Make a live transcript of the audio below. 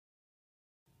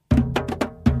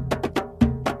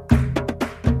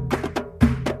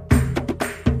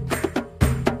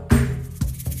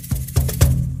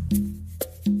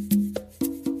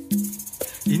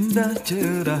Indah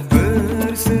cerah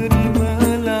berseri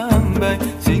melambai,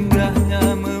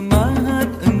 singgahnya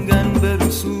memahat enggan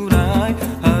bersurai,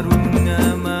 harumnya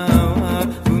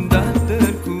mawar gundah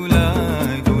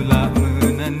terkulai, tolak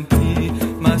menanti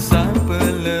masa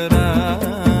pelerai.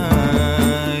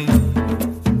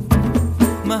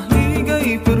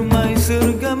 Mahligai permai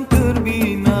sergam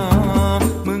terbina,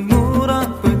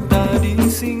 mengorak peta di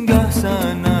singgah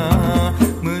sana,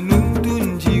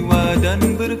 menuntun jiwa dan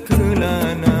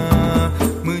berkelana,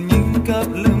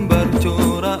 menyingkap lembar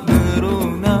corak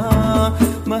berona.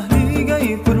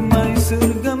 Mahligai permai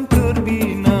sergam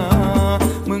terbina,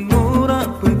 mengorak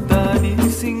peta di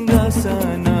singgah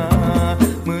sana,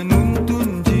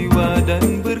 menuntun jiwa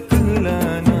dan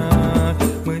berkelana,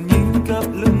 menyingkap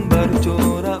lembar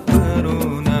corak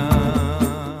berona.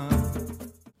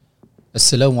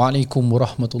 Assalamualaikum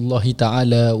warahmatullahi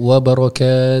ta'ala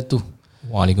wabarakatuh.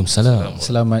 Waalaikumsalam.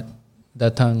 Selamat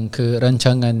datang ke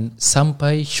rancangan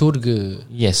Sampai Syurga.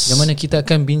 Yes. Yang mana kita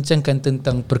akan bincangkan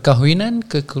tentang perkahwinan,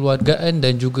 kekeluargaan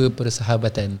dan juga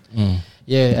persahabatan.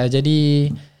 Jadi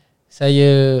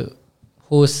saya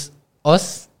host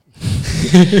Os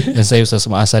Dan saya Ustaz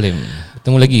Salim.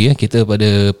 Bertemu lagi kita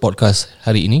pada podcast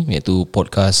hari ini, iaitu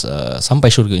podcast Sampai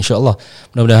Syurga, insya-Allah.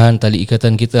 Mudah-mudahan tali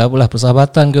ikatan kita apalah,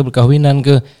 persahabatan ke, perkahwinan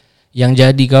ke, yang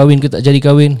jadi kahwin ke tak jadi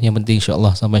kahwin, yang penting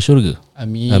insya-Allah sampai syurga.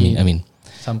 Amin. Amin amin.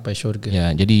 Sampai syurga.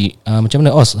 Ya, jadi macam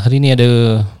mana Os? Hari ni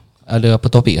ada apa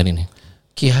topik hari ni?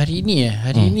 Okay, hari ni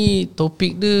ni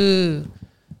topik dia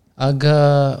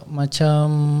agak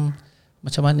macam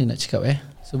mana nak cakap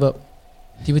sebab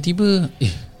tiba-tiba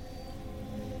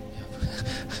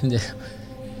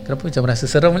kenapa macam rasa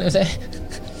seram ni Ustaz?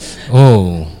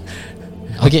 Oh.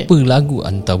 Okay. Apa lagu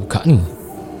anta buka ni?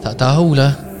 Tak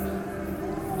tahulah.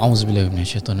 Auzubillahi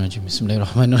minasyaitonirrajim.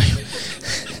 Bismillahirrahmanirrahim.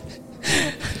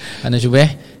 Anda cuba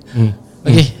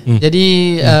Okey. Jadi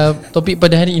topik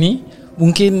pada hari ini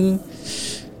mungkin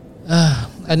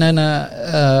Ana nak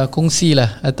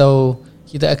kongsilah, atau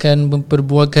kita akan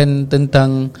memperbualkan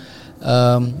tentang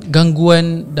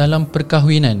gangguan dalam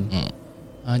perkahwinan.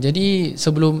 Jadi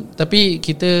tapi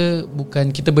kita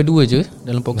bukan kita berdua je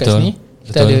dalam podcast ni.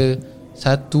 Kita ada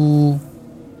satu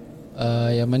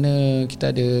yang mana kita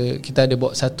ada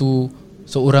bawa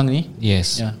seorang ni.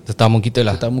 Yes. Tetamu kita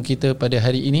lah. Tetamu kita pada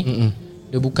hari ini.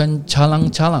 Dia bukan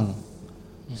calang-calang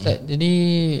Ustaz. Jadi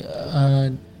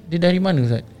dia dari mana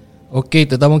Ustaz?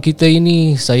 Okey, tetamu kita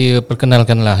ini saya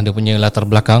perkenalkanlah dia punya latar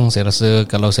belakang. Saya rasa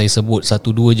kalau saya sebut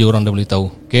 1-2 je orang dah boleh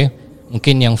tahu. Okey.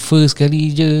 Mungkin yang first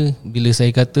kali je bila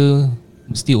saya kata,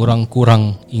 mesti orang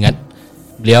kurang ingat.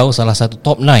 Beliau salah satu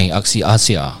top 9 aksi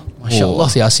Asia. Masya-Allah.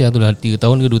 Aksi Asia tu dah 3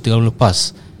 tahun ke 2 tahun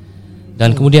lepas.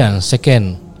 Dan kemudian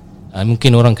second,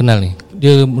 mungkin orang kenal ni.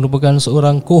 Dia merupakan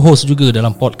seorang co-host juga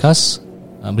dalam podcast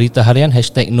berita harian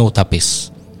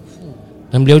 #NoTapis.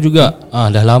 Dan beliau juga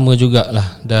dah lama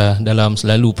jugalah dah dalam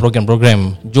selalu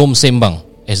program-program Jom Sembang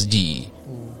SG.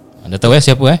 Anda tahu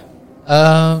siapa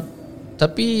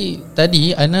Tapi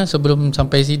tadi Ana sebelum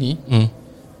sampai sini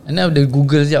Ana ada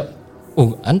Google sekejap.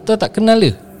 Oh, anta tak kenal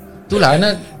dia? Itulah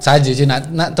Ana saja je nak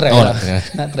try lah.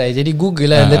 Nak try. Jadi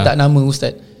Google lah letak nama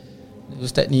Ustaz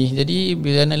ni. Jadi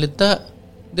bila Ana letak,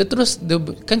 dia terus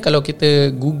kan kalau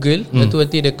kita Google lepas tu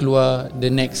nanti dia keluar the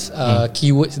next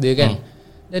keywords dia kan.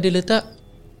 Dia letak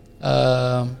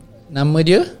nama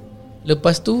dia,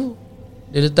 lepas tu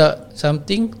dia letak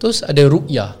something, terus ada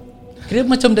ruqyah. Kira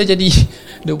macam dah jadi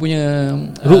dia punya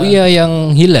ruqyah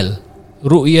yang hilal,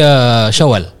 ruqyah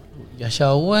Syawal. Ruqyah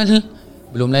Syawal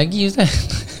belum lagi Ustaz.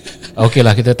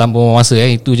 Okeylah, kita tanpa masa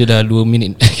itu je dah 2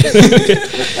 minit.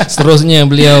 Seterusnya,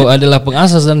 beliau adalah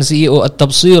pengasas dan CEO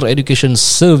At-Tafsir Education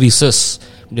Services.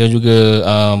 Dia juga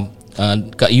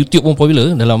kat YouTube pun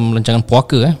popular dalam rancangan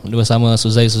puaka dia bersama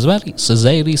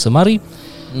Suzairi Semari.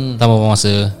 Tanpa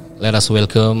masa, let us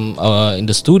welcome in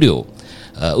the studio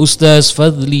Ustaz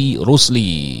Fadhly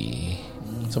Rosly.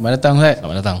 Selamat datang Ustaz.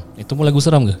 Selamat datang. Itu pun lagu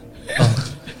seram ke?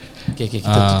 Okay,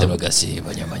 kita terima kasih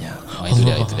banyak-banyak.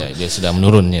 Itu dia sudah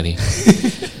menurun ni.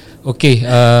 Okey,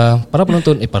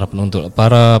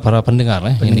 para pendengar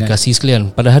yang dikasihi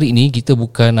sekalian, pada hari ini kita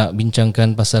bukan nak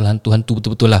bincangkan pasal hantu-hantu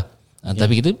betul-betul lah.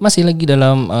 Tapi kita masih lagi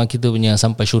dalam kita punya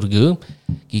Sampai Syurga.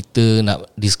 Kita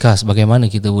nak discuss bagaimana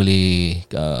kita boleh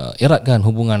eratkan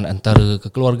hubungan antara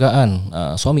kekeluargaan,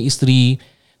 suami isteri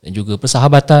dan juga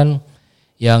persahabatan,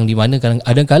 yang di mana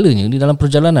ada kalanya di dalam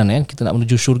perjalanan kita nak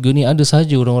menuju syurga ni ada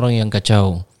saja orang-orang yang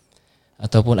kacau,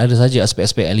 ataupun ada saja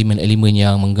aspek-aspek elemen-elemen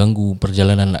yang mengganggu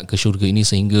perjalanan nak ke syurga ini,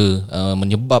 sehingga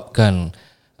menyebabkan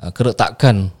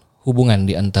keretakan hubungan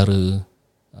di antara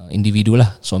individu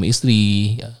lah, suami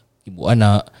isteri, ibu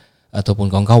anak,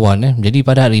 ataupun kawan-kawan. Jadi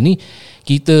pada hari ini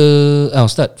kita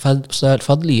Ustaz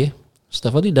Fadhly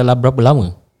Ustaz Fadhly dah berapa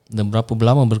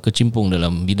lama berkecimpung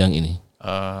dalam bidang ini?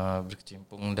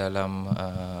 Berkecimpung dalam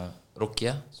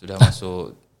ruqyah sudah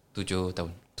masuk 7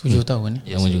 tahun. 7 tahun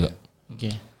Yes, lama juga.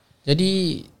 Okay.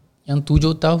 Jadi yang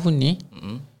 7 tahun ni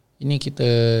ini kita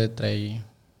try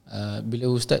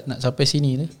bila Ustaz nak sampai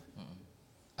sini tu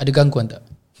ada gangguan tak?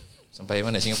 Sampai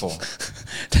mana? Singapura?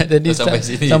 Tak, tadi Sampai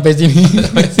sini. Sampai sini.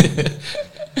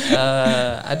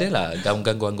 Adalah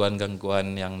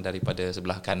gangguan yang daripada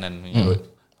sebelah kanan urut.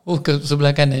 Oh, ke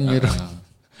sebelah kanan urut.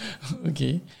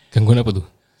 Okey. Gangguan apa tu?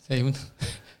 Saya pun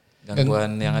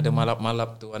Gangguan yang ada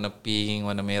malap-malap tu, warna pink,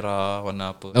 warna merah,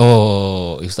 warna apa.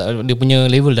 Oh, Ustaz dia punya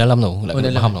level dalam tau. Tak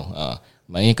dalam. faham tau.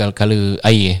 Maknanya color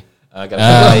air.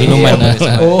 Minuman.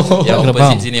 Yang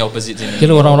opposite sini.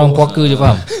 Kira orang-orang puaka je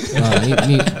faham.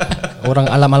 Ni orang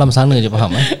alam-alam sana je faham.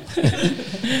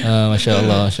 Masya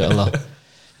Allah.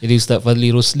 Jadi Ustaz Fadhly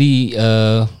Rosly,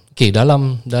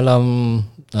 dalam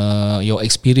your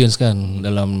experience kan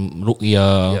dalam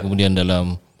ruqyah, kemudian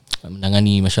dalam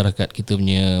menangani masyarakat kita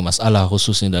punya masalah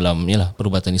khususnya dalam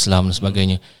perubatan Islam dan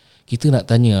sebagainya. Kita nak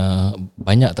tanya,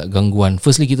 banyak tak gangguan?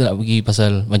 Firstly kita nak pergi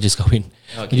pasal majlis kahwin.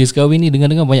 Majlis kahwin ni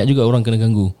dengar-dengar banyak juga orang kena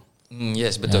ganggu.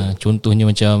 Yes, betul. Contohnya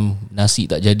macam nasi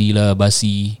tak jadilah,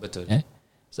 basi. Betul.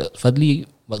 Ustaz Fadhly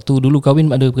waktu dulu kahwin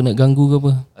ada kena ganggu ke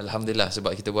apa? Alhamdulillah,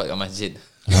 sebab kita buat kat masjid.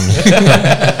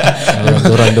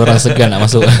 Dorang segan nak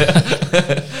masuk.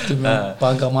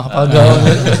 pagar mahpagar.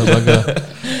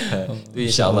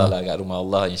 InsyaAllah lah kat rumah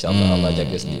Allah, insyaAllah Allah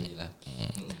jaga sendirilah.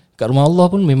 Kat rumah Allah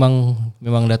pun memang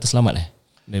dah terselamat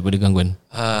daripada gangguan.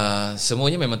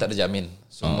 Semuanya memang tak ada jamin.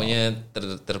 Semuanya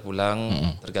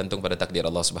terpulang, tergantung pada takdir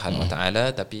Allah Subhanahu Wa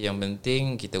Taala. Tapi yang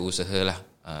penting kita usahalah.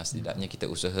 Setidaknya kita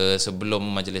usaha sebelum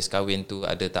majlis kahwin tu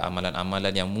ada tak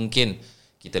amalan-amalan yang mungkin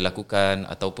kita lakukan,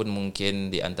 ataupun mungkin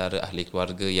di antara ahli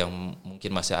keluarga yang mungkin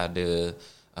masih ada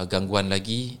gangguan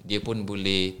lagi, dia pun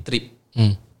boleh trip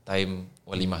time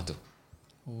walimah tu.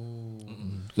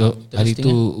 Hari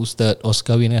tu Ustaz Os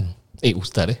kahwin kan?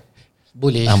 Ustaz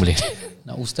Boleh. Boleh.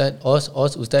 Nak Ustaz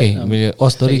Ustaz. Bila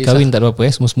Os story kahwin tak ada apa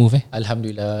smooth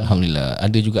Alhamdulillah.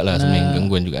 Ada jugalah sebenarnya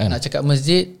gangguan juga kan. Nak cakap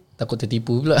masjid takut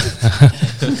tertipu pula.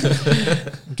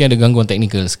 Mungkin ada gangguan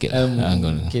teknikal sikit.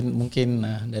 Mungkin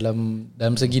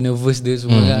dalam segi nervous dia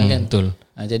semua kan. Betul.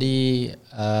 Jadi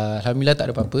alhamdulillah tak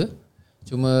ada apa-apa.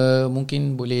 Cuma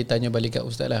mungkin boleh tanya balik kat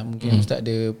Ustaz lah. Mungkin Ustaz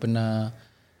ada pernah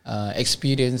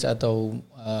experience atau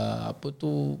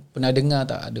pernah dengar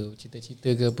tak ada cerita-cerita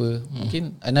ke apa.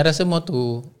 Mungkin Ana rasa more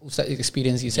tu Ustaz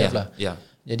experience itself lah.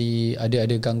 Jadi ada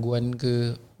gangguan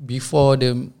ke before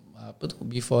the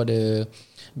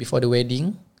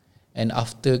wedding and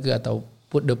after ke, atau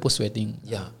the post wedding.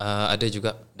 Ada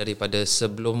juga daripada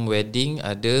sebelum wedding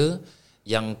ada,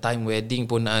 yang time wedding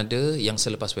pun ada, yang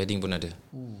selepas wedding pun ada.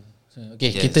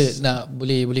 Okay, kita nak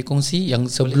boleh kongsi yang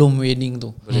sebelum wedding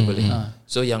tu. Boleh.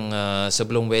 So yang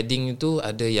sebelum wedding tu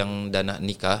ada yang dah nak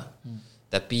nikah,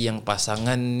 tapi yang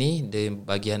pasangan ni, dia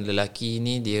bahagian lelaki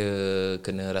ni dia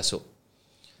kena rasuk.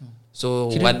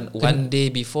 So one day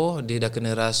before dia dah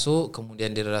kena rasuk,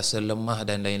 kemudian dia rasa lemah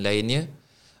dan lain-lainnya.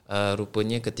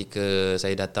 Rupanya ketika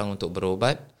saya datang untuk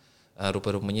berobat,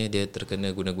 rupa-rupanya dia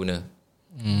terkena guna-guna.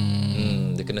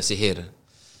 Dia kena sihir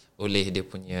oleh dia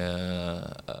punya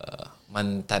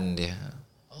mantan dia.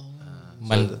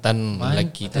 Mantan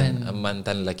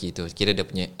lelaki tu. Kira dia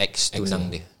punya ex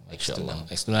tunang dia.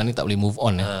 Ex tunang ni tak boleh move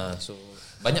on. So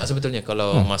banyak sebetulnya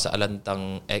kalau masalah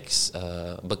tentang ex,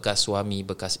 bekas suami,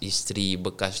 bekas isteri,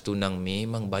 bekas tunang,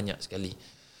 memang banyak sekali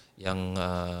yang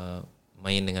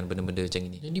main dengan benda-benda macam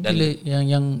ini. Jadi bila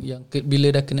yang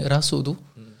bila dah kena rasuk tu,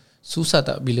 susah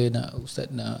tak bila nak Ustaz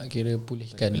nak kira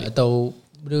pulihkan, atau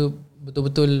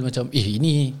betul-betul macam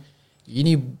ini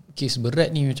kes berat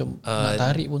ni, macam nak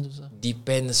tarik pun susah?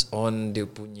 Depends on dia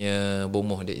punya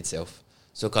bomoh dia itself.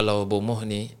 So kalau bomoh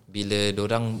ni bila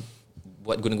dorang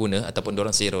buat guna-guna ataupun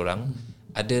dorang sihir orang,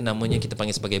 ada namanya kita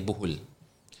panggil sebagai buhul.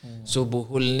 So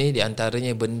buhul ni di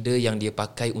antaranya benda yang dia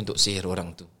pakai untuk sihir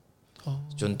orang tu.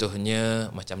 Contohnya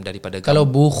macam daripada kalau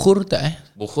bukhur tak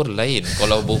bukhur lain.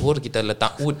 Kalau bukhur kita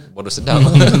letak ud baru sedap.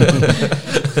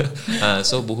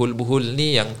 So buhul-buhul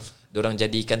ni yang dorang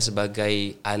jadikan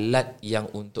sebagai alat yang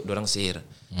untuk dorang sihir.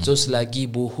 So selagi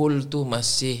buhul tu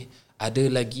masih ada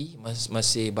lagi,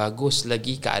 masih bagus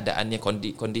lagi keadaannya,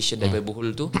 condition daripada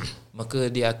buhul tu, maka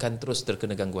dia akan terus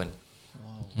terkena gangguan.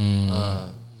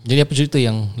 Jadi apa cerita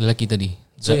yang lelaki tadi?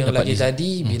 So yang lelaki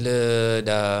tadi bila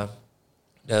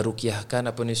dah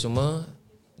ruqyahkan apa ni semua,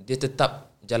 dia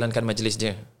tetap jalankan majlis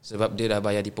dia sebab dia dah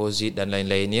bayar deposit dan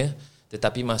lain-lainnya.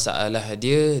 Tetapi masalah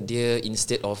dia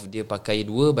instead of dia pakai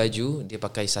 2 baju, dia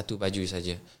pakai 1 baju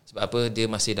saja. Sebab apa? Dia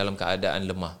masih dalam keadaan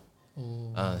lemah.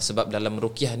 Sebab dalam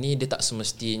ruqyah ni dia tak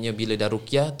semestinya bila dah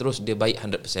ruqyah terus dia baik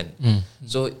 100%.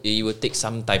 So it will take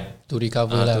some time to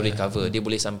recover lah. To recover. Dia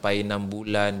boleh sampai 6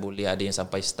 bulan, boleh ada yang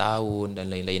sampai setahun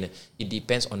dan lain-lain. It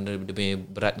depends on dia punya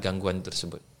berat gangguan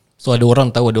tersebut. So ada orang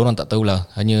tahu, ada orang tak tahulah.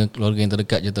 Hanya keluarga yang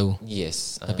terdekat je tahu.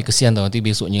 Yes. Tapi kesian tau, nanti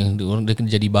besoknya dia kena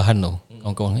jadi bahan tau.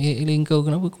 Kawan-kawan, kau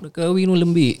kenapa kau dah kahwin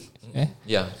lembik?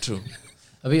 Yeah, true.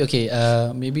 Tapi okay,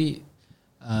 maybe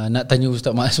nak tanya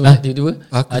Ustaz Maaz tiba-tiba.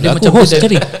 Dia aku macam host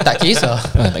cari. Tak kisah.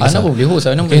 Tak kisah. Anak pun boleh host,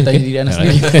 Anak boleh tanya diri anak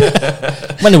sendiri.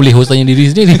 Mana boleh host tanya diri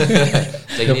sendiri?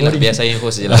 Macam inilah biar saya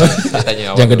host je lah. Saya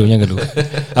tanya awak. Jangan gaduh.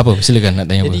 Apa? Silakan nak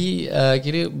tanya apa? Jadi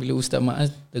kira bila Ustaz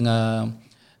Maaz tengah,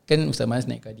 kan Ustaz Maaz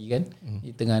naik kadi kan,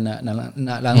 dia tengah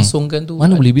nak langsungkan tu.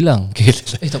 Mana boleh bilang?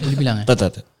 Tak boleh bilang.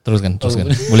 Tak. Teruskan.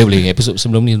 Boleh. Episod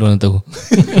sebelum ni diorang tahu.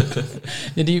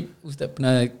 Jadi Ustaz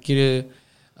pernah kira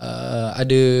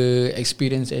ada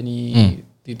experience ni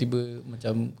tiba-tiba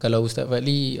macam kalau Ustaz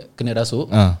Fadhly kena rasuk,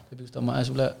 tapi Ustaz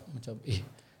Maaz pula macam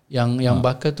yang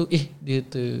bakal tu dia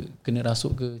kena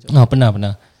rasuk ke macam.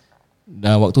 Pernah.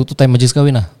 Dah waktu tu time majlis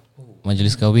kahwin lah.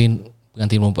 Majlis kahwin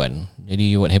pengantin perempuan.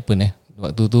 Jadi what happen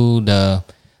waktu tu dah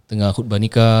tengah khutbah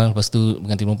nikah, lepas tu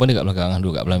pengantin perempuan dia kat belakang,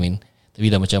 duduk kat belakang. Tapi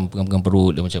dah macam pegang-pegang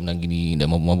perut, dah macam dah gini, dah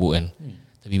mabuk-mabuk kan.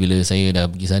 Tapi bila saya dah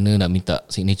pergi sana nak minta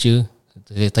signature,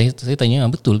 saya tanya,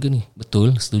 betul ke ni?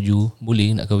 Betul, setuju,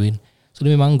 boleh nak kahwin. So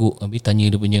dia memang angguk. Habis tanya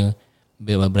dia punya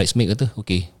bridesmaid, kata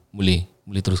okey, boleh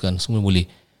teruskan, semua boleh.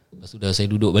 Lepas tu dah saya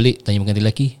duduk balik, tanya pengantin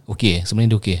lelaki, okey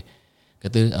sebenarnya dia okey.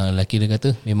 Kata lelaki dia kata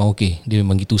memang okey, dia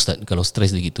memang gitu Ustaz, kalau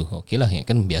stres dia gitu. Okey lah,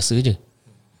 kan biasa je.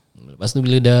 Lepas tu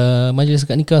bila dah majlis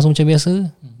akad nikah semua macam biasa,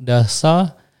 dah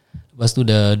sah, lepas tu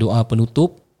dah doa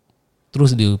penutup,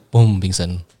 terus dia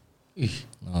pingsan.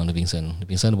 Dia pingsan,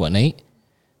 dia buat naik.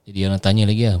 Jadi orang tanya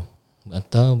lagi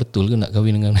Bata betul ke nak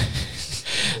kahwin dengan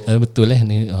betul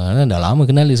ni, dah lama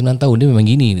kenal dia 9 tahun, dia memang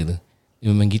gini dia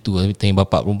memang gitu. Tanya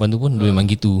bapak perempuan tu pun dia memang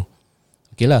gitu.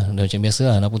 Okey lah, dah macam biasa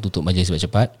lah. Nak pun tutup majlis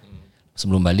cepat-cepat.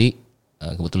 Sebelum balik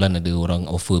kebetulan ada orang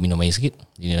offer minum air sikit.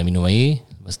 Jadi nak minum air.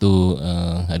 Lepas tu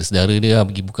ada saudara dia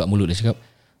pergi buka mulut, dia cakap,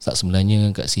 Ustaz sebenarnya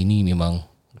kat sini memang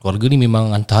keluarga ni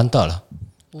memang hantar-hantar lah.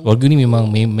 Keluarga ni memang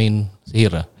main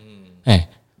sihir lah.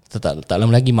 Tak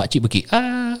lama lagi makcik berkik.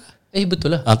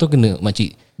 Betul lah. Tu kena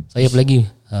makcik. Saya apa lagi?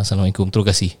 Assalamualaikum, terima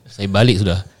kasih. Saya balik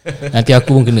sudah. Nanti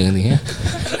aku pun kena ni.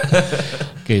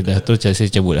 Okay, dah terus saya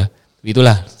cabut lah.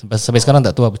 Itulah. Sampai sekarang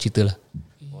tak tahu apa cerita lah.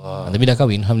 Tapi dah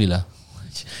kahwin, Alhamdulillah.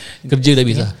 Kerja dah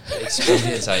bisa.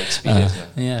 Experience lah.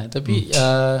 Ya, tapi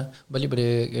balik pada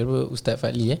Ustaz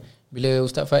Fadhly bila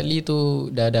Ustaz Fadhly tu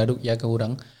dah ruqyahkan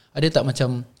orang, ada tak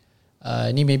macam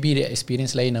ni maybe dia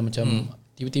experience lain lah, macam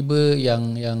tiba-tiba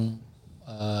yang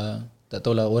tak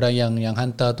tahulah, orang yang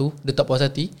hantar tu dia tak puas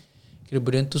hati, kira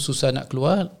benda tu susah nak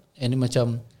keluar, and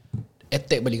macam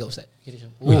attack balik kat Ustaz. Kira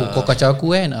kau kacau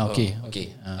aku kan.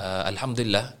 Okay.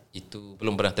 Alhamdulillah itu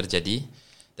belum pernah terjadi.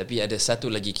 Tapi ada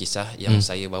satu lagi kisah yang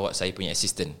saya bawa saya punya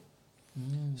assistant.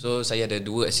 So saya ada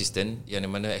 2 assistant, yang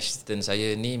mana assistant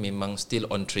saya ni memang still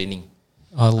on training.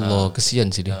 Allah, kesian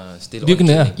sih dia. Dia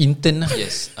kena intern lah.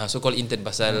 Yes, so called intern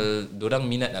pasal dorang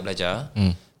minat nak belajar.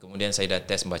 Kemudian saya dah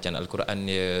test bacaan Al-Quran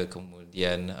dia,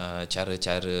 kemudian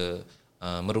cara-cara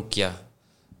meruqyah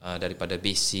daripada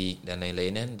basic dan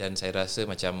lain-lain kan. Dan saya rasa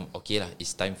macam okay lah,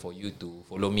 it's time for you to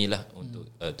follow me lah untuk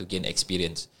to gain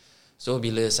experience. So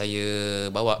bila saya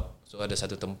bawa, so ada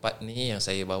satu tempat ni yang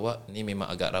saya bawa ni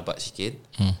memang agak rabat sikit,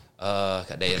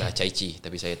 kat daerah Chai Chee,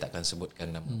 tapi saya takkan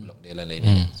sebutkan nama blok dia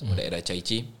lain-lain. Semua daerah Chai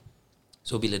Chee.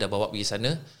 So bila dah bawa pergi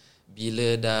sana,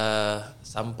 bila dah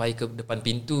sampai ke depan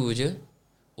pintu je,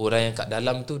 orang yang kat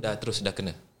dalam tu dah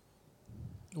kena.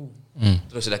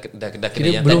 Terus dah kena. Kira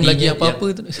yang belum tadinya, lagi apa-apa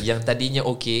tu. Yang tadinya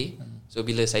okey. So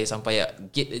bila saya sampai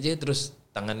gate je, terus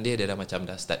tangan dia dah macam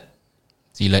dah start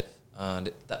silat.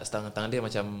 Tak, tangan dia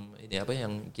macam ini apa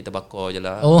yang kita bakar je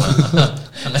lah.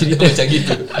 Cerita macam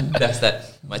gitu. Dah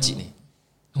start makcik ni.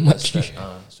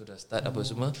 Sudah start apa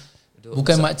semua.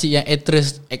 Bukan makcik yang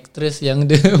actress yang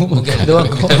dia bukan.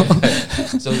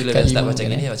 So bila dah start macam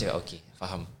ni, macam okey,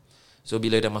 faham. So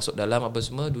bila dah masuk dalam apa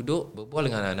semua, duduk berbual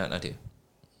dengan anak-anak dia.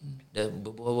 Dah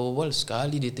berbual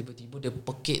sekali, dia tiba-tiba dia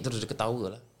pekik terus, dia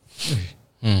ketawa lah.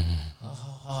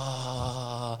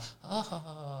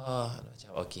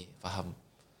 Macam okey, faham.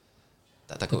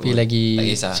 Tak takut. Tapi lagi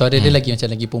suara dia lagi macam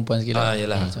lagi perempuan sikit lah.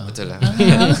 Yalah, betul lah.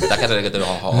 Takkan ada kata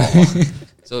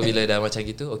So bila dah macam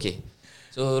gitu, okey.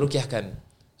 So ruqyahkan.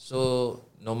 So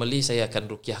normally saya akan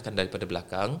ruqyahkan daripada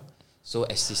belakang. So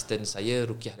assistant saya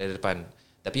ruqyah dari depan.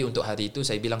 Tapi untuk hari itu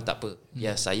saya bilang tak apa,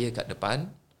 biar saya kat depan,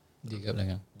 Dia kat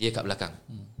belakang. dia kat belakang.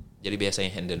 Jadi biar saya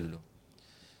handle dulu.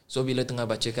 So bila tengah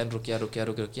bacakan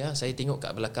ruqyah, saya tengok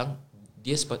kat belakang,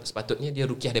 dia sepatutnya dia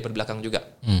ruqyah daripada belakang juga.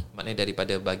 Maknanya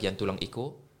daripada bahagian tulang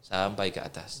ekor sampai ke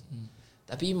atas.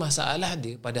 Tapi masalah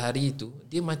dia pada hari itu,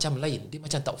 dia macam lain, dia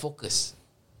macam tak fokus.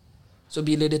 So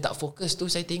bila dia tak fokus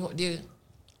tu, saya tengok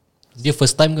dia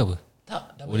first time ke apa? tak,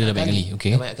 dah dia dah banyak kali.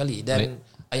 Okay. Dah banyak kali. Dan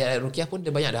ayat-ayat ruqyah pun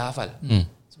dia banyak dah hafal.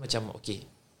 So macam okay.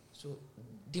 So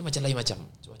dia macam lain macam.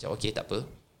 So macam okay, tak apa.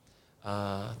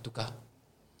 Tukar.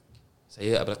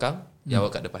 Saya kat belakang, dia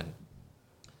awak kat depan.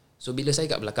 So bila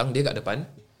saya kat belakang, dia kat depan,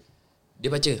 dia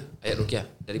baca ayat ruqyah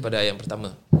daripada ayat yang pertama,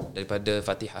 daripada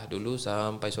Fatihah dulu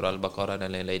sampai surah Al-Baqarah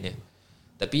dan lain-lainnya.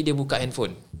 Tapi dia buka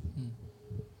handphone.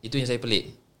 Itu yang saya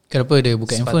pelik. Kenapa dia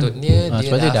buka handphone? Sepatutnya dia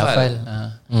sepatutnya dah hafal.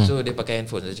 So So dia pakai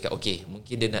handphone. Saya cakap okay,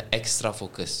 mungkin dia nak extra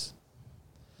fokus.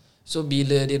 So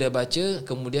bila dia dah baca,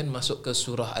 kemudian masuk ke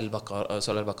surah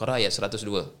Al-Baqarah ayat 102.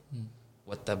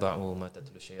 Wattaba'u ma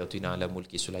tatlu syayatin ala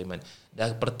mulki Sulaiman.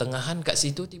 Dah pertengahan kat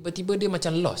situ, tiba-tiba dia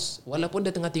macam lost. Walaupun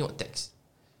dia tengah tengok teks,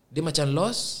 dia macam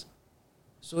lost.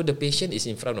 So the patient is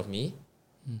in front of me.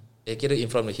 Kira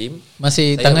in front of him.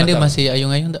 Masih Saya tangan dia belakang. masih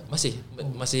ayung-ayung tak?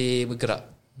 Masih bergerak.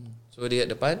 So dia kat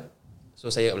depan,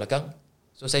 so saya kat belakang.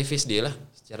 So saya face dia lah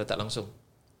secara tak langsung.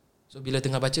 So bila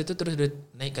tengah baca tu, terus dia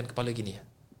naikkan kepala gini.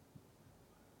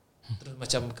 Terus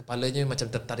macam kepalanya macam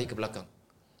tertarik ke belakang.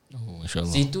 Oh,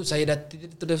 masya-Allah. Situ saya dah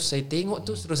terus saya tengok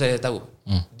tu, terus saya tahu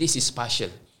this is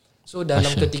partial. So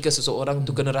dalam ketika seseorang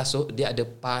tu kena rasuk, dia ada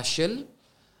partial,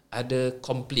 ada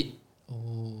complete.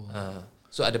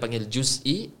 So ada panggil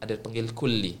juz'i, ada panggil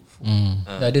kulli.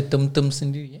 Dah ada term-term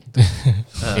sendiri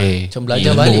Macam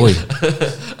belajar balik.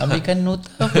 Ambilkan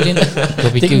nota boleh nak.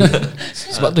 Kau fikir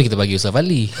sebab tu kita bagi Ustaz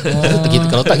Fadhly.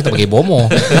 Kalau tak kita bagi bomo.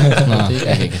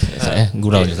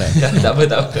 Gurau je saya. Tak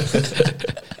apa.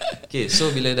 Okay,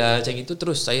 so bila dah macam itu,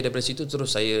 terus saya daripada situ,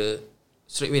 terus saya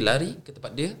straight away lari ke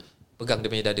tempat dia, pegang dia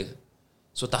punya dada.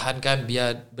 So tahankan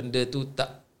biar benda tu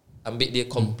tak ambil dia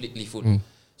completely full.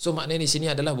 So maknanya di sini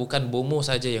adalah bukan bomo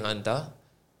saja yang hantar,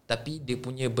 tapi dia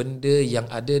punya benda yang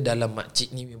ada dalam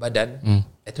makcik ni badan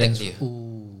attack dia.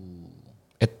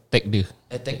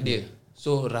 Attack dia.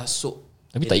 So rasuk.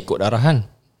 Tapi tak ikut arahan.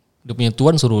 Dia punya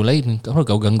tuan suruh lain.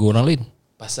 Kau ganggu orang lain.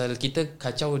 Pasal kita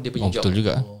kacau dia punya job. Betul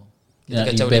juga. Kita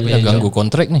kacau dia punya Ganggu job.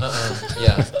 kontrak ni.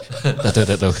 Ya.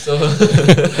 Tak tahu.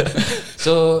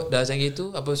 So dah macam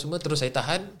itu, apa semua, terus saya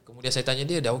tahan. Kemudian saya tanya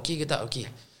dia, dah okey ke tak? Okey.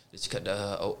 Dia cakap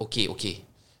dah okey.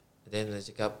 Then dia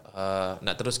cakap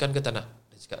nak teruskan ke tak nak?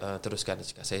 Dia cakap teruskan. Dia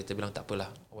cakap, saya terbilang tak apalah,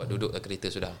 awak duduk kat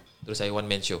kereta sudah. Terus saya one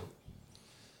man show.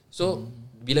 So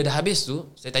bila dah habis tu,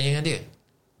 saya tanya dengan dia,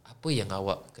 apa yang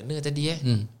awak kena tadi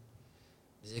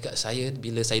Dia cakap,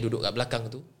 bila saya duduk kat belakang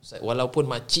tu, walaupun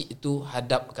makcik tu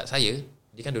hadap kat saya,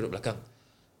 dia kan duduk belakang,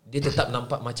 dia tetap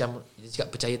nampak macam, dia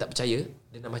cakap percaya tak percaya,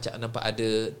 dia nampak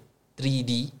ada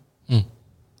 3D,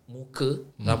 muka,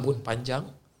 rambut panjang,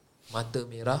 mata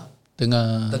merah,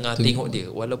 tengah tengok dia.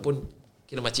 Walaupun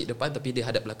kira makcik depan, tapi dia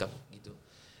hadap belakang gitu.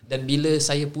 Dan bila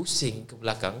saya pusing ke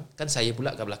belakang, kan saya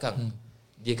pula kat belakang,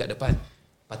 dia kat depan,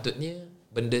 patutnya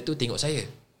benda tu tengok saya.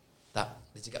 Tak,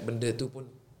 dia cakap benda tu pun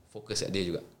fokus kat dia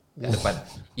juga, kat depan.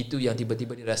 Itu yang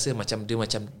tiba-tiba dia rasa macam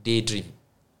daydream.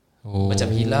 Macam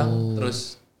hilang,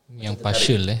 terus yang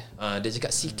partial dia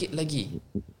cakap sikit lagi,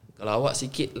 kalau awak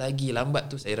sikit lagi lambat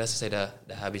tu, saya rasa saya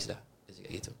dah habis dah. Dia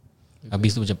cakap gitu.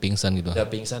 Habis tu macam pingsan gitu. Dah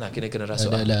pingsan lah, kena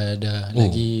rasuk Dah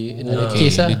lagi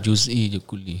Okay, kes lah. dia juz'i je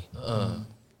kuli.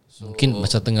 Mungkin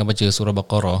macam tengah baca surah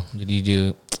Baqarah, jadi dia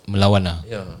melawan lah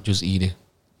juz'i dia.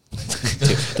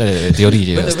 Teori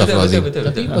je. Betul.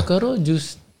 Tapi Baqarah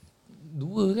juz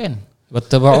 2 kan?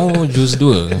 Wattaba'u juz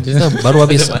 2. Kita baru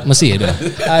habis Mesir dah.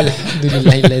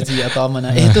 Alhamdulillahillazi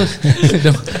at'amana. Tu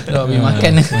dah habis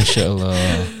makan. Masya-Allah.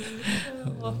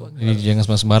 Jadi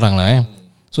jangan sembarang lah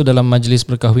So dalam majlis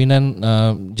perkahwinan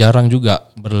jarang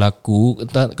juga berlaku.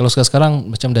 Kalau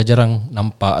sekarang macam dah jarang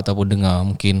nampak ataupun dengar.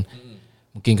 Mungkin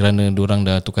kerana diorang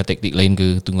dah tukar taktik lain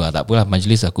ke. Tunggu tak apalah,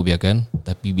 majlis aku biarkan.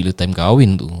 Tapi bila time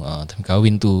kahwin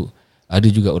tu ada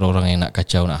juga orang-orang yang nak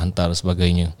kacau, nak hantar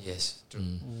sebagainya. Yes, true.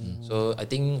 So I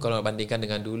think kalau nak bandingkan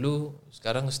dengan dulu,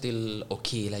 sekarang still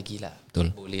okay lagi lah.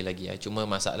 Betul. Boleh lagi lah. Cuma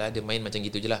masalah dia main macam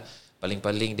gitu je lah.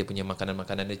 Paling-paling dia punya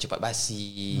makanan-makanan dia cepat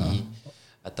basi,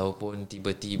 ataupun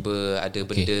tiba-tiba ada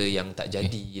benda yang tak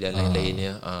jadi dan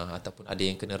lain-lainnya, ataupun ada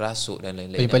yang kena rasuk dan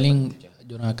lain-lain. Paling-paling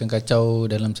diorang akan kacau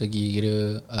dalam segi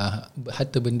kira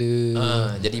harta benda.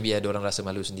 Jadi biar diorang rasa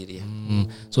malu sendiri.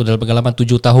 So dalam pengalaman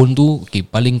 7 tahun tu,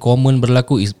 paling common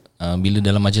berlaku is bila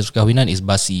dalam majlis perkahwinan is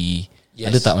basi.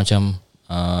 Ada tak macam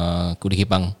kuda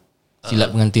hipang, silap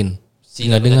pengantin?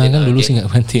 Dengar-dengar kan dulu singat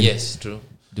pengantin. Yes, true.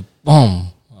 Dia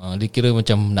dia kira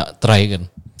macam nak try kan.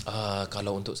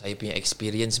 Kalau untuk saya punya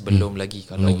experience belum lagi.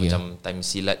 Kalau macam time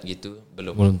silat gitu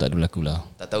belum Tak ada berlaku lah.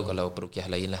 Tak tahu kalau perukiah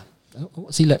lain lah.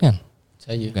 Silat kan?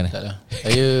 Saya Bukan, tak lah.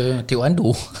 Saya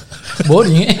taekwondo.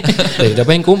 Boring Dah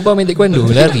main kompang main taekwondo.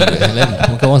 Lari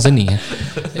bukan orang seni.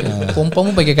 Kompang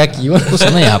pun pakai kaki pun.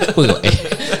 Sebenarnya apa kau?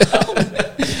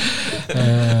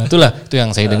 Itulah tu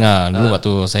yang saya dengar dulu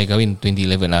waktu saya kahwin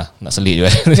 2011 lah. Nak selit je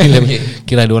 2011.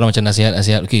 Kira ada orang macam nasihat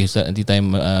okey ustaz, nanti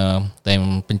time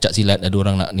pencak silat ada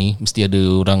orang nak ni, mesti ada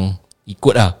orang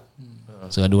ikut lah.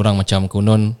 So ada orang macam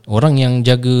konon orang yang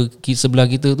jaga sebelah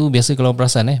kita tu, biasa kalau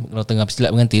perasan kalau tengah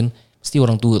silat pengantin mesti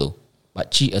orang tua tu,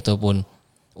 pakcik ataupun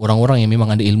orang-orang yang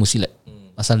memang ada ilmu silat.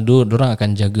 Pasal diorang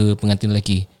akan jaga pengantin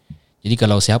lelaki. Jadi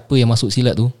kalau siapa yang masuk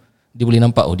silat tu, dia boleh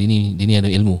nampak dia ni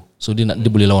ada ilmu. So dia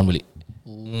boleh lawan balik.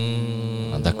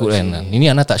 Takut kan.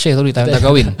 Ini anak tak share sorry tak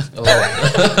kahwin.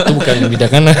 Tu bukan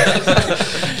bidakan lah.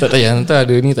 Tak payah hantar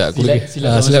ada ni tak aku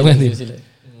silat kan.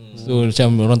 So macam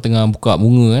orang tengah buka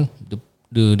bunga kan,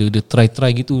 dia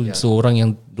try gitu. So orang yang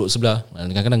duduk sebelah,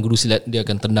 kadang-kadang guru silat dia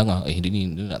akan tendang dia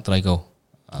nak try kau.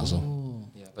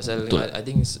 Pasal I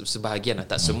think sebahagian lah,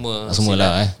 tak semua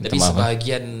lah tapi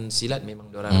sebahagian silat memang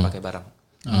diorang pakai barang.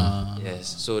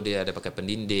 Yes, so dia ada pakai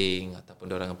pendinding ataupun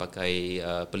diorang pakai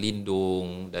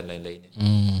pelindung dan lain-lainnya.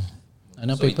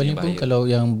 Ana paling pun kalau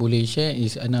yang boleh share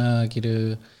is ana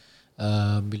kira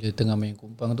bila tengah main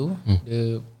kumpang tu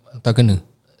dia tak kena.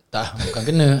 Tak, bukan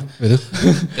kena. Betul.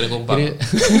 Kena kumpang.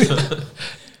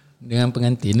 Dengan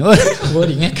pengantin.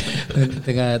 Boring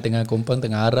tengah kumpang,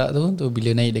 tengah arak tu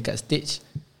bila naik dekat stage,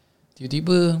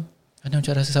 tiba-tiba ana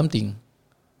macam rasa something.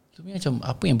 Tu macam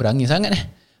apa yang berangin sangat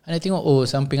Ana tengok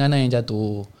samping ana yang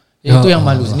jatuh. Itu yang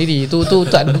malu sendiri. Tu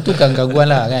tak bukan gangguan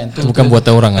lah kan. Tu bukan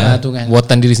buatan orang tu kan.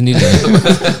 Buatan diri sendiri.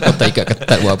 Otak ikat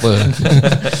ketat buat apa.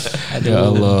 Ya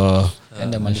Allah.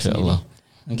 Anda malu sendiri.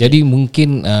 Jadi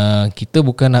mungkin kita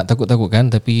bukan nak takut-takutkan,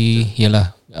 tapi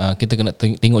ialah kita kena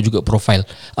tengok juga profil.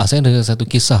 Saya ada satu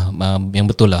kisah yang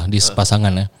betul lah di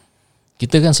pasangan.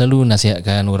 Kita kan selalu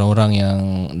nasihatkan orang-orang yang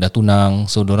dah tunang.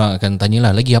 So diorang akan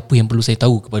tanyalah lagi apa yang perlu saya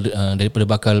tahu daripada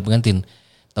bakal pengantin.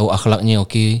 Tahu akhlaknya,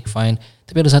 okay, fine.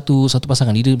 Tapi ada satu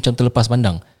pasangan dia macam terlepas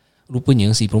pandang.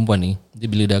 Rupanya si perempuan ni, dia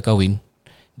bila dah kahwin,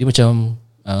 dia macam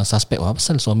suspek.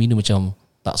 Pasal suami dia macam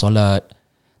tak solat.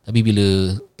 Tapi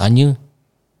bila tanya,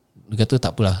 dia kata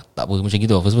tak apa macam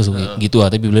gitu lah. First gitu lah.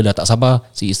 Tapi bila dah tak sabar,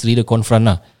 si isteri dia confront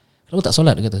lah. Kenapa tak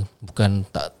solat? Dia kata bukan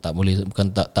tak boleh,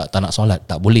 bukan tak nak solat,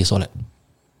 tak boleh solat.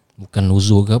 Bukan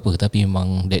uzur ke apa, tapi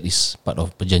memang that is part of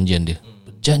perjanjian dia.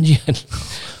 Perjanjian.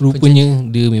 Rupanya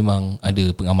dia memang ada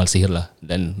pengamal sihir lah.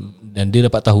 Dan dia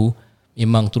dapat tahu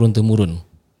memang turun temurun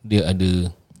dia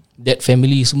ada, that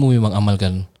family semua memang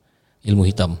amalkan ilmu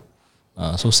hitam.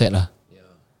 So sad lah.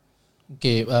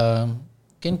 Okay,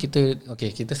 kan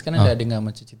kita sekarang dah dengar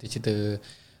macam cerita-cerita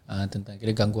tentang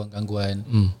kira gangguan-gangguan.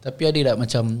 Tapi ada tak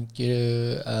macam kira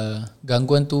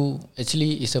gangguan tu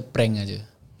actually is a prank aja.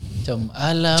 Macam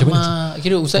alamak,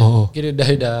 kira ustaz kira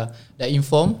dah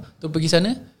inform tu pergi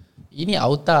sana, ini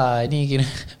auta, ini kira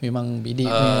memang bidik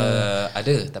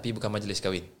ada tapi bukan majlis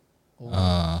kahwin.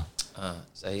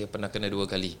 Saya pernah kena 2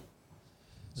 kali.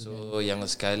 So yang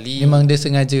sekali memang dia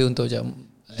sengaja untuk macam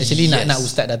actually nak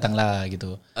ustaz datang lah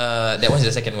gitu. That was the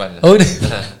second one.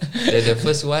 The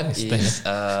first one is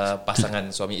pasangan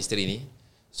suami isteri ni.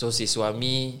 So si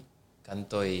suami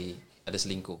kantoi ada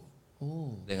selingkuh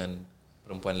dengan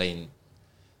perempuan lain.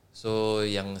 So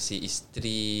yang si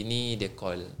isteri ni dia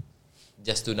call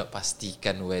just to nak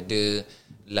pastikan whether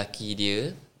laki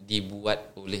dia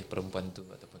dibuat oleh perempuan tu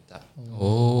ataupun tak.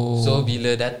 So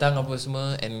bila datang apa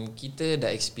semua, and kita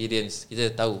dah experience,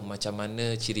 kita tahu macam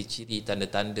mana ciri-ciri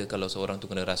tanda-tanda kalau seorang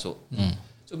tu kena rasuk.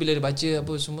 So bila dia baca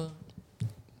apa semua,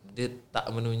 dia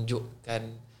tak menunjukkan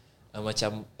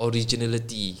macam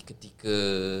originality ketika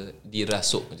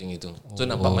dirasuk macam itu. So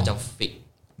nampak macam fake.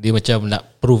 Dia macam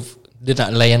nak proof, dia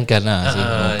nak layankan lah.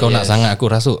 Kau nak sangat aku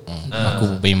rasuk,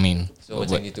 aku payment. So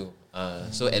macam gitu.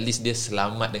 So at least dia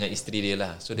selamat dengan isteri dia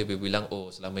lah. So dia bilang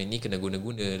selama ini kena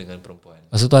guna-guna dengan perempuan.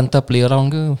 Masa tu hantar play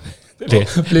around ke?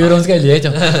 Play around sekali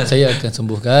macam saya akan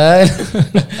sembuhkan.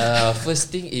 First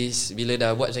thing is bila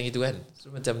dah buat macam itu kan, so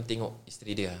macam tengok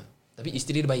isteri dia, tapi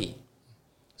isteri dia baik.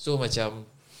 So macam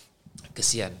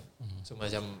kesian. So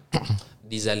macam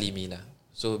dizalimi lah.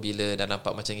 So bila dah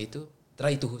nampak macam itu,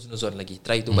 try to husnuzon lagi,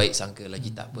 try to baik sangka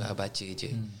lagi. Tak apa, baca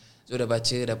je. So dah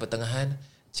baca, dah pertengahan,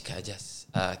 cakap just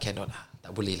cannot lah,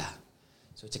 tak boleh lah.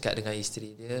 So cakap dengan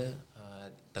isteri dia,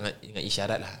 dengan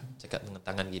isyarat lah, cakap dengan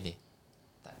tangan gini,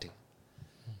 tak ada.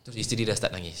 Terus isteri dah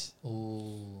start nangis.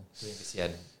 So yang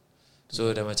kesian.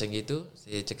 So dah macam gitu,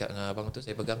 saya cakap dengan abang tu,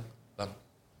 saya pegang, bang,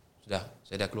 sudah,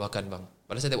 saya dah keluarkan bang.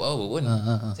 Padahal saya tak buat apa pun.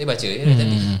 Saya baca dari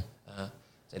tadi.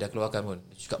 Saya dah keluarkan pun.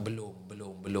 Dia cakap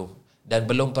belum. Dan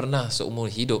belum pernah seumur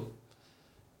hidup.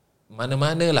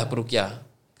 Mana-manalah peruqyah,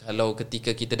 kalau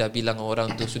ketika kita dah bilang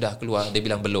orang tu sudah keluar, dia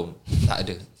bilang belum. Tak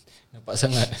ada. Nampak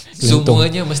sangat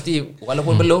semuanya mesti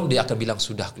walaupun belum, dia akan bilang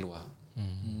sudah keluar.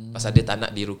 Pasal dia tak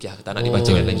nak diruqyah, tak nak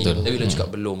dibacakan lagi. Dia bila cakap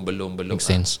belum. Make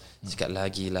sense. Cakap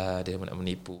lagi lah, dia nak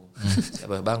menipu.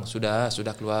 Cakap bang, sudah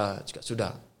keluar. Cakap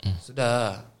sudah.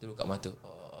 Dia buka mata.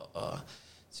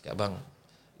 Cakap bang,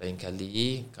 lain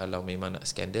kali kalau memang nak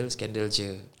skandal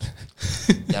je.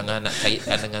 Jangan nak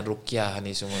kaitkan dengan ruqyah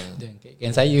ni semua. Jangan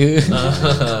kaitkan saya.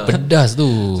 Pedas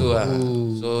tu.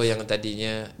 So yang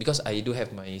tadinya, because I do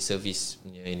have my service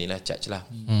punya inilah charge lah.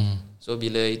 So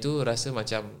bila itu rasa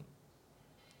macam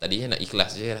tadinya nak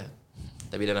ikhlas je lah.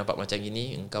 Tapi dah nampak macam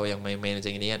gini, engkau yang main-main macam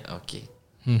gini kan, okay,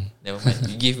 never mind,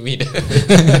 you give me the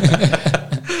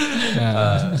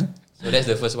so that's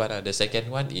the first one lah. The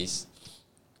second one is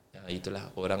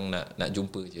itulah, orang nak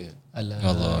jumpa je. Allah,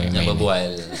 nak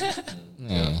berbual.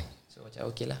 So macam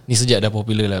okay lah. Ni sejak dah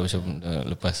popular lah, macam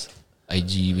lepas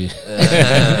IG dia.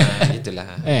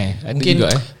 Itulah. Ada mungkin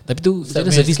juga Tapi tu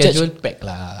service schedule charge pack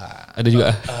lah. ada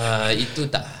juga. Itu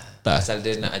tak. Pasal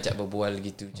dia nak ajak berbual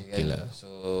gitu je kan. lah.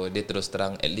 So dia terus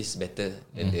terang, at least better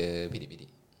than dia bidik-bidik.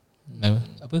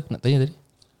 Apa nak tanya tadi?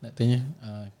 Nak tanya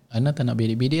Ana tak nak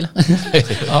bedik-bedik lah.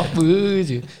 Apa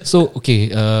je. So okay,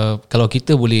 kalau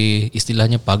kita boleh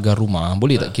istilahnya pagar rumah,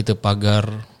 boleh tak kita pagar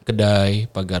kedai,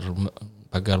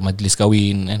 pagar majlis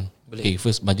kahwin kan? Boleh. Okay,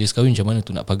 first majlis kahwin macam mana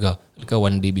tu nak pagar?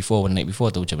 Adakah one day before, one night before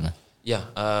atau macam mana? Ya,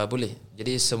 boleh.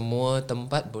 Jadi semua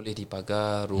tempat boleh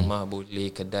dipagar, rumah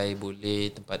boleh, kedai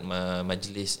boleh, tempat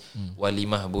majlis,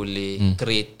 walimah boleh,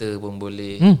 kereta pun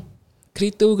boleh.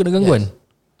 Kereta kena gangguan? Yes.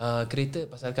 Kereta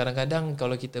pasal kadang-kadang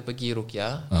kalau kita pergi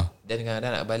ruqyah dan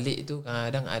kadang-kadang nak balik tu,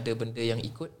 kadang-kadang ada benda yang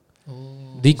ikut.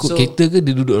 Dia ikut kereta ke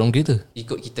dia duduk dalam kereta?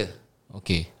 Ikut kita.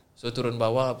 Okay. So turun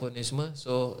bawah apa ni semua.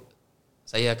 So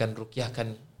saya akan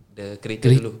ruqyahkan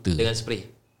kereta dulu dengan spray.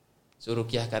 So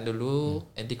ruqyahkan dulu,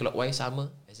 anti-clockwise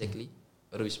sama exactly.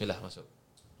 Baru bismillah masuk.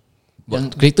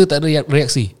 Yang kereta tak ada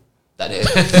reaksi? Tak ada.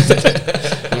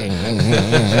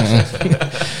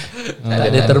 Tak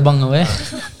ada terbang tu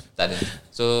Tak ada.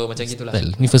 So macam gitulah.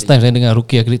 Ni first time saya dengar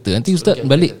ruqyah kereta. Nanti Ustaz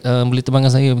balik boleh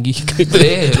terbangkan saya pergi kereta.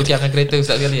 Ruqyahkan kereta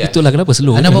Ustaz sekali. Itulah kenapa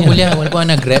slow. Ana pun boleh walaupun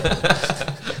Ana grab.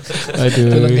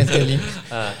 Aduh. Tolongkan sekali.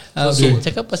 Okay,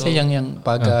 cakap pasal yang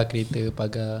pagar kereta,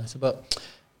 pagar. Sebab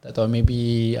tak tahu,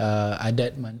 maybe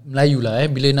adat Melayu lah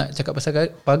bila nak cakap pasal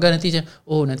pagar nanti macam,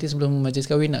 nanti sebelum majlis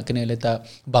kahwin nak kena letak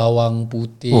bawang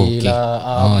putih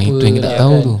lah, apa itu yang kita lah,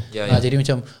 tahu kan. tu. Jadi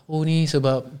macam ni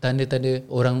sebab tanda-tanda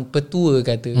orang petua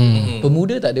kata.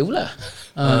 Pemuda tak ada pula.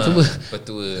 Cuba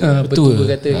petua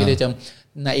kata kita macam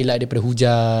nak elak daripada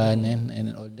hujan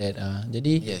and all that.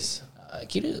 Jadi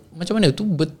kira macam mana tu,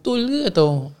 betul ke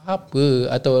atau apa,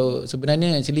 atau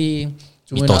sebenarnya actually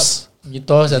cuma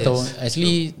mitos atau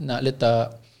actually nak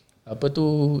letak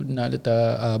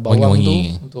bawang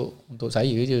wangi-wangi tu untuk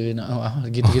saya je nak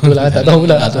gitu-gitulah. Tak tahu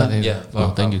pula.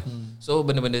 Thank you. So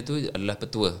benda-benda tu adalah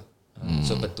petua.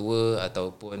 So petua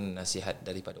ataupun nasihat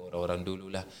daripada orang-orang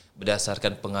dululah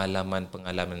berdasarkan pengalaman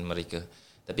mereka.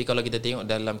 Tapi kalau kita tengok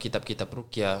dalam kitab-kitab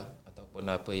ruqyah ataupun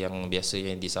apa yang biasa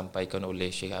yang disampaikan oleh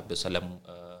Syekh Abdul Salam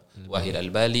Wahid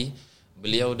Al-Bali,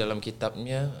 beliau dalam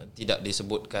kitabnya tidak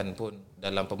disebutkan pun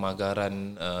dalam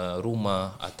pemagaran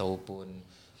rumah ataupun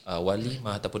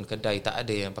walimah ataupun kedai, tak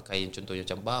ada yang pakai contohnya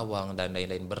macam bawang dan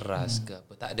lain-lain, beras ke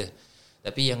apa, tak ada.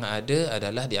 Tapi yang ada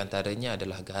adalah di antaranya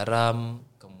adalah garam,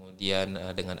 kemudian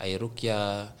dengan air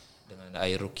ruqyah, dengan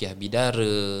air ruqyah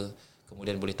bidara,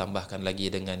 kemudian boleh tambahkan lagi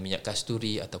dengan minyak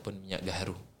kasturi ataupun minyak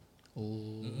gaharu.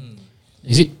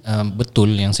 Is it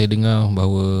betul yang saya dengar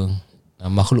bahawa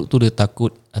makhluk tu dia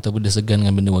takut ataupun dia segan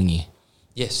dengan benda wangi?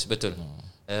 Yes, betul.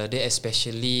 Dia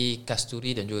especially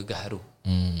kasturi dan juga gaharu,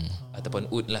 ataupun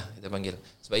oud lah kita panggil.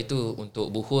 Sebab itu untuk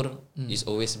buhur is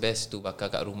always best to bakar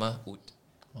kat rumah oud.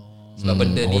 Sebab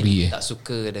benda ni tak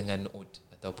suka dengan oud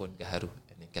ataupun gaharu,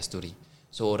 kasturi.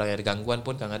 So orang yang ada gangguan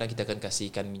pun kadang-kadang kita akan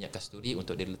kasihkan minyak kasturi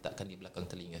untuk dia letakkan di belakang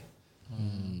telinga.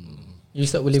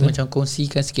 Ustaz boleh macam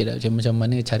kongsikan sikit tak macam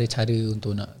mana cara-cara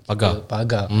untuk nak pagar?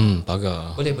 Pagar.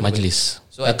 Boleh. Majlis.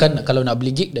 So kan kalau nak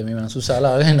beli gig dah memang susah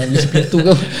lah kan, nak beli pintu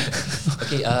kau.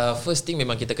 Okay, first thing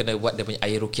memang kita kena buat dia punya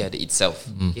air ruqyah itself.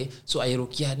 Okay, so air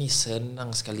ruqyah ni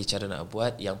senang sekali cara nak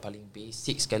buat. Yang paling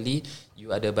basic sekali,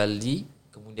 you ada baldi,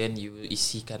 kemudian you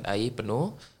isikan air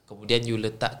penuh, kemudian you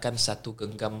letakkan 1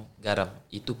 genggam garam.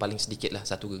 Itu paling sedikit lah,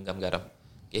 1 genggam garam.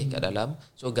 Okay, kat dalam.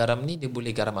 So garam ni dia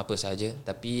boleh garam apa saja,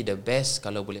 tapi the best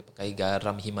kalau boleh pakai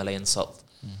garam Himalayan salt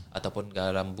ataupun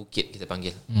garam bukit kita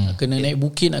panggil. Kena naik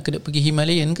bukit nak kena pergi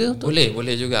Himalayan ke? Boleh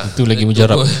juga. Itu lagi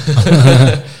mujarab.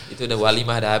 Itu dah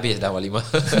walimah dah habis dah walimah.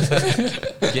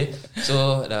 Okay.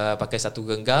 So dah pakai 1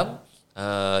 genggam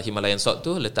Himalayan salt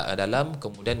tu letak ke dalam,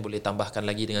 kemudian boleh tambahkan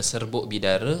lagi dengan serbuk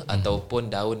bidara ataupun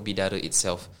daun bidara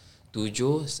itself.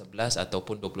 7, 11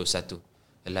 ataupun 21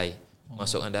 helai.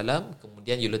 Masukkan dalam,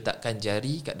 kemudian you letakkan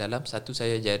jari kat dalam, satu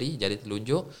saya jari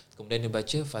telunjuk, kemudian you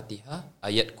baca Fatihah,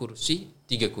 ayat kursi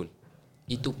 3 kul.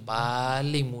 Itu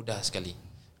paling mudah sekali.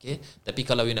 Okay. Tapi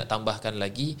kalau you nak tambahkan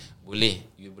lagi,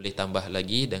 you boleh tambah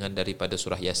lagi dengan daripada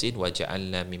surah Yasin, wa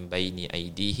ja'alna min baini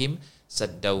aidihim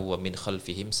saddaw wa min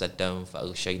khalfihim saddam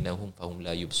fa'aghshaynahum fahum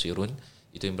la yubsirun.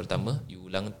 Itu yang pertama,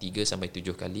 you ulang 3 sampai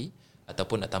 7 kali.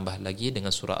 Ataupun nak tambah lagi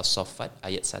dengan surah As-Saffat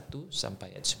ayat 1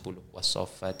 sampai ayat 10,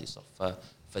 was-saffati saffa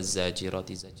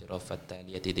faz-zajirati zajra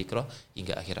fattaliyati dzikra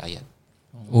hingga akhir ayat.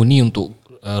 Oh, ni untuk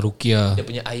ruqyah. Dia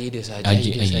punya air dia sahaja.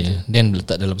 Dan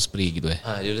letak dalam spray gitu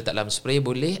dia letak dalam spray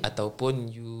boleh, ataupun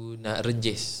you nak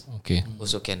renjis. Okay.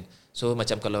 Also can. So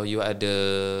macam kalau you ada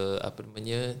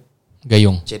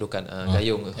gayung. cedokan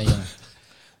gayung.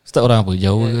 Ustaz orang apa?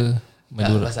 Jawa ke?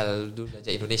 Madura. Pasal dulu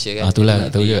belajar Indonesia kan. Itulah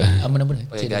tahu je. Mana-mana.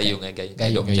 Pakai gayung.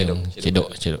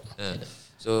 Cedok.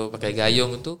 So pakai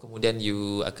gayung tu, kemudian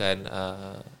you akan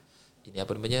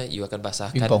you akan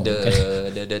basahkan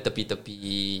the tepi-tepi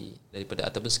daripada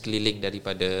ataupun sekeliling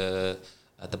daripada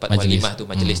tempat walimah tu,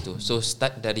 majlis tu. So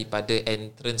start daripada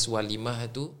entrance walimah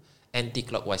tu anti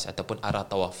clockwise ataupun arah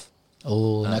tawaf.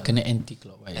 Nak kena anti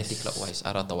clockwise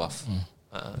arah tawaf.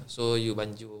 So you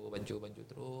banju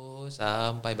terus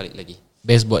sampai balik lagi.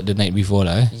 Best buat the night before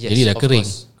lah Yes, jadi dah kering.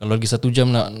 course. Kalau lagi 1 jam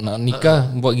nak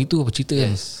nikah, buat gitu apa cerita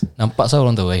kan. Nampak saya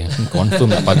orang tahu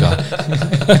confirm nak pagar.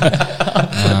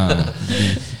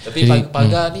 Tapi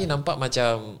pagar ni nampak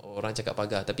macam orang cakap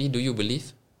pagar, tapi do you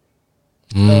believe?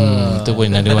 Itu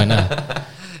pun another one lah.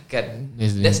 Kan,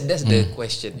 that's the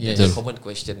question. Yes. The common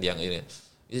question yang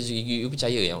you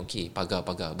percaya yang okay, pagar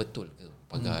betul ke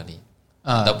pagar ni?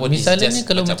 Ataupun misalnya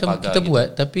kalau macam kita gitu.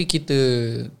 buat tapi kita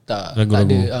tak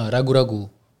ragu-ragu,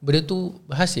 benda tu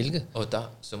berhasil ke?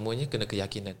 Tak, semuanya kena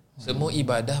keyakinan. Semua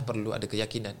ibadah perlu ada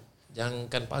keyakinan.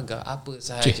 Jangan pagar apa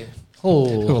sahaja.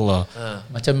 Allah.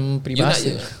 Macam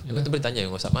peribahasa. You boleh tanya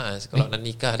dengan Ustaz Maaz, kalau nak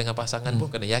nikah dengan pasangan pun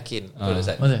kena yakin. Betul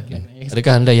Ustaz?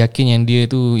 Adakah anda yakin yang dia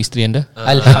tu isteri anda?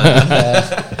 Alhamdulillah.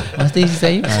 Mesti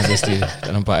saya. Mesti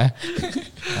tak nampak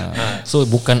So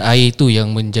bukan air tu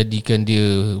yang menjadikan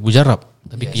dia mujarab,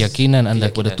 tapi keyakinan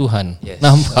anda kepada Tuhan.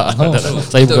 Nampak?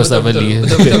 Saya bukan Ustaz Fadhly.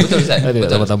 Betul Ustaz. Ada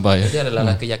tambah-tambah ya. Itu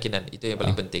adalah keyakinan. Itu yang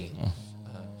paling penting.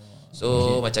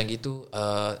 So macam gitu,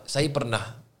 saya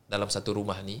pernah dalam satu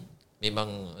rumah ni,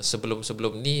 memang sebelum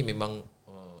ni memang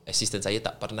assistant saya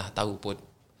tak pernah tahu pun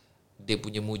dia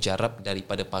punya mujarab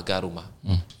daripada pagar rumah.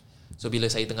 So bila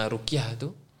saya tengah ruqyah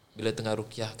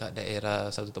kat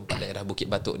satu tempat daerah Bukit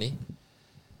Batok ni,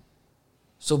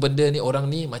 so benda ni, orang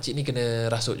ni, makcik ni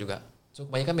kena rasuk juga. So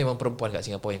kebanyakan memang perempuan kat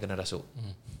Singapura yang kena rasuk.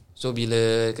 So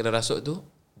bila kena rasuk tu,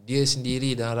 dia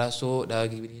sendiri dah rasuk, dah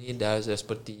gini, dah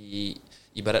seperti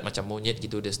ibarat macam monyet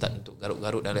gitu, dia start untuk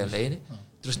garuk-garuk dan lain-lain.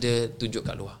 Terus dia tunjuk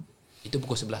kat luar. Itu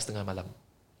pukul 11:30 malam.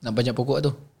 Nak banyak pokok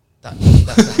tu? Tak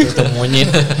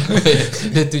monyet.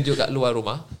 Dia tunjuk kat luar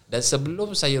rumah. Dan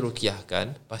sebelum saya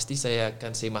ruqyahkan, pasti saya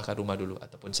akan semahkan rumah dulu,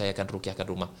 ataupun saya akan ruqyahkan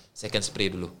rumah. Saya akan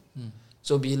spray dulu.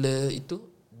 So bila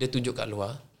itu dia tunjuk kat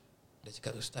luar, dia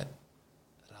cakap, Ustaz,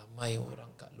 ramai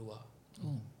orang kat luar.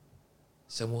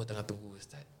 Semua tengah tunggu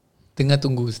Ustaz. Tengah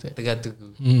tunggu.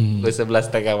 Pukul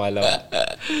 11:30 malam.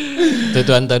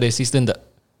 Tu hantar ada assistant tak?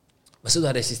 Maksud tu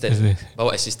ada assistant.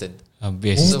 Bawa assistant.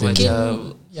 Habis assistant.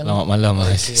 Macam selamat malam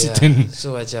assistant.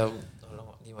 So macam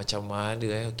ni macam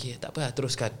mana okey, tak apa,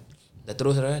 teruskan. Dah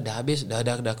terus dah habis,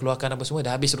 dah keluarkan apa semua,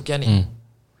 dah habis ruqyah ni.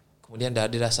 Kemudian dia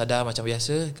dah sadar macam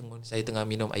biasa. Kemudian saya tengah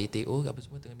minum air TO apa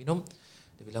semua, tengah minum.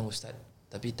 Dia bilang, Ustaz,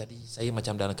 tapi tadi saya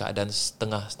macam dalam keadaan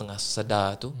setengah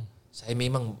sedar tu, saya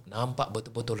memang nampak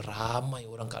betul-betul ramai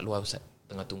orang kat luar Ustaz,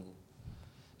 tengah tunggu.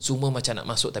 Semua macam nak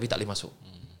masuk tapi tak boleh masuk.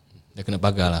 Dia kena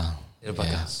pagar lah. Dia kena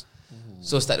pagar.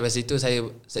 So start dari situ saya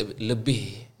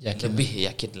lebih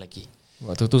yakin lagi.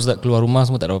 Waktu tu Ustaz keluar rumah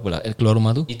semua tak ada apa-apa lah. Keluar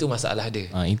rumah tu? Itu masalah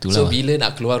dia. Itulah. So bila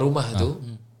nak keluar rumah tu,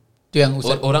 yang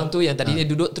Ustaz, orang tu yang tadi dia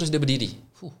duduk terus dia berdiri.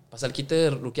 Pasal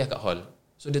kita ruqyah kat hall.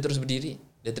 So dia terus berdiri,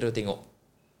 dia terus tengok.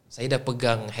 Saya dah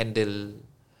pegang handle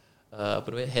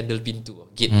handle pintu,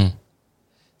 gate.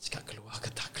 Cakap keluar ke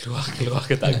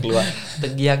tak keluar.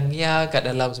 Tengiang-ngiang kat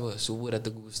dalam semua. Semua dah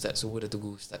tunggu Ustaz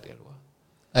kat luar.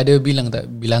 ada bilang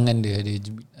tak bilangan dia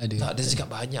ada tak, dia cakap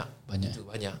banyak. Itu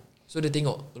banyak. So dia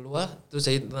tengok keluar, terus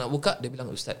saya nak buka, dia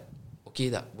bilang, Ustaz, okey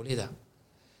tak? Boleh tak?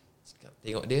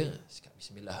 Tengok dia, cakap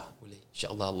bismillah, boleh.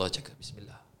 InsyaAllah Allah cakap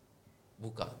bismillah.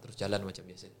 Buka, terus jalan macam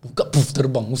biasa. Buka, puff,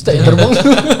 terbang. Ustaz yang terbang.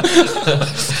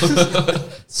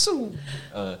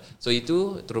 So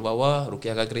itu turun bawah,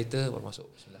 rukiahkan kereta, baru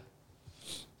masuk. Bismillah.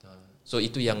 So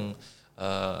itu yang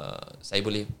saya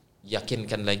boleh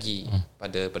yakinkan lagi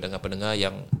pada pendengar-pendengar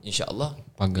yang insya-Allah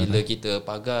bila kita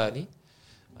pagar ni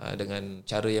dengan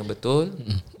cara yang betul,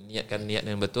 niatkan niat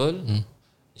yang betul,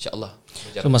 insya-Allah.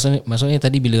 So maksudnya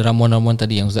tadi bila ramuan-ramuan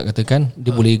tadi yang Ustaz katakan, dia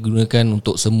boleh gunakan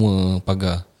untuk semua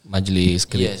pagar, majlis,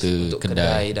 kereta, untuk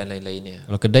kedai dan lain-lainnya.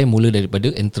 Kalau kedai mula daripada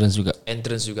entrance juga.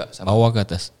 Entrance juga sama. Bawah ke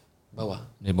atas? Bawah.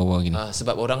 Dari bawah gini.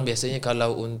 Sebab orang biasanya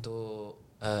kalau untuk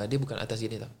dia bukan atas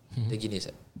gini tau. Dia gini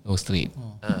Ustaz. Oh, straight.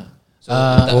 So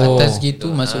atas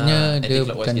gitu maksudnya dia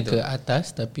anti-clockwise bukan gitu. ke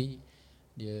atas tapi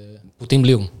dia Puting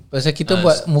beliung. pasal kita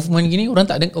buat movement gini orang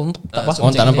tak ada tak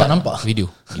faham, Orang tak macam nampak video.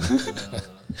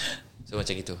 So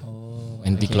macam gitu.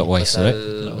 Anti clockwise, Pasal right?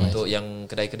 untuk yang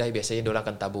kedai-kedai biasanya diorang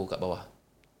akan tabur kat bawah.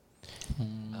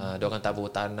 Diorang akan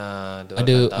tabur tanah, diorang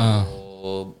Ada, akan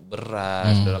tabur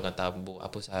beras, diorang akan tabur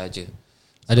apa sahaja.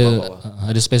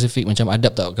 Ada spesifik macam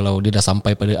adab tak kalau dia dah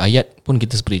sampai pada ayat pun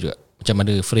kita spray juga. Macam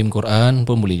ada frame Quran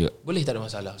pun boleh juga. Boleh, tak ada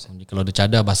masalah Ustaz. Kalau ada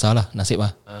cadar basah lah, nasib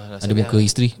lah. Nasib Ada muka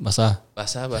isteri basah.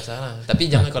 Basah lah. Tapi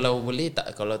jangan kalau boleh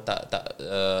tak, kalau tak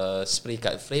spray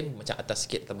kat frame macam atas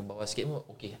sikit atau bawah sikit pun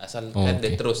okey, asalkan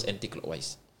dia terus anti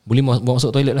clockwise. Boleh bawa masuk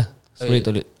toilet lah. Spray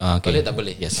toilet. Okay. Toilet tak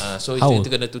boleh. Yes. So itu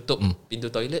kena tutup pintu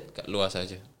toilet kat luar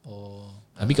saja.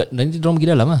 Tapi nanti diorang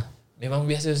pergi dalam lah. Memang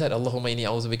biasa Ustaz. Allahumma inni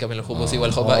a'udzubika minal khubuthi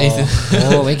wal khaba'ith.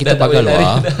 Baik kita pakai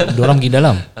luar, diorang pergi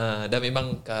dalam. Dah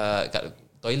memang kat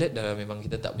toilet dah memang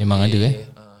kita tak Memang boleh.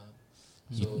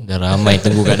 ada dah ramai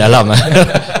tunggu kat dalam.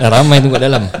 Dah ramai tunggu kat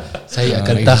dalam. saya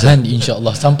akan tahan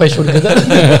insya-Allah sampai syurga tak.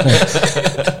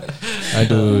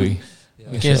 Aduh.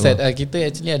 Okay Ustaz, kita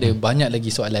actually ada banyak lagi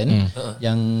soalan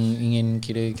yang ingin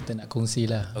kita nak kongsi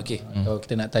lah. Okey. Kalau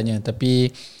kita nak tanya,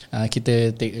 tapi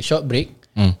kita take a short break.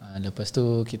 Lepas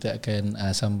tu kita akan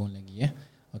sambung lagi ya.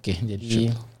 Okay,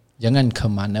 jadi jangan ke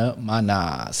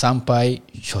mana-mana sampai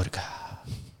syurga.